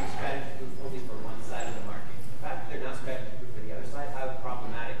algorithms using strategy proof only for one side of the market. The fact that they're not strategy proof for the other side, how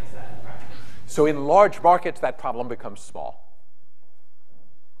problematic is that in practice? So in large markets, that problem becomes small.